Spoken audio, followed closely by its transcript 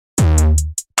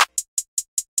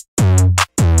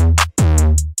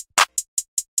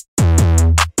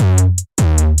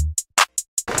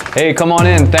Hey, come on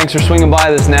in. Thanks for swinging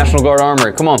by this National Guard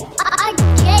Armory. Come on.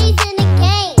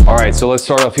 All right, so let's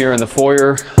start off here in the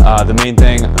foyer.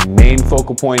 The main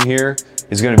focal point here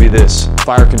is going to be this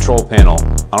fire control panel.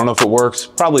 I don't know if it works,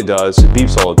 probably does. It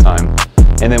beeps all the time.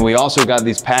 And then we also got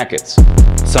these packets.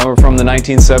 Some are from the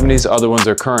 1970s, other ones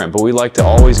are current, but we like to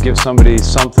always give somebody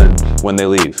something when they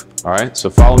leave. All right, so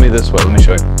follow me this way. Let me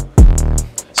show you.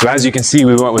 So as you can see,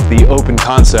 we went with the open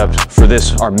concept for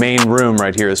this, our main room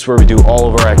right here. This is where we do all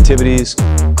of our activities,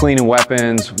 cleaning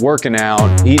weapons, working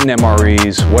out, eating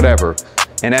MREs, whatever.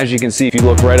 And as you can see, if you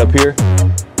look right up here,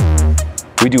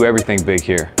 we do everything big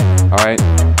here, all right?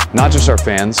 Not just our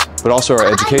fans, but also our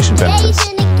education benefits.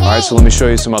 All right, so let me show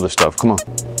you some other stuff. Come on.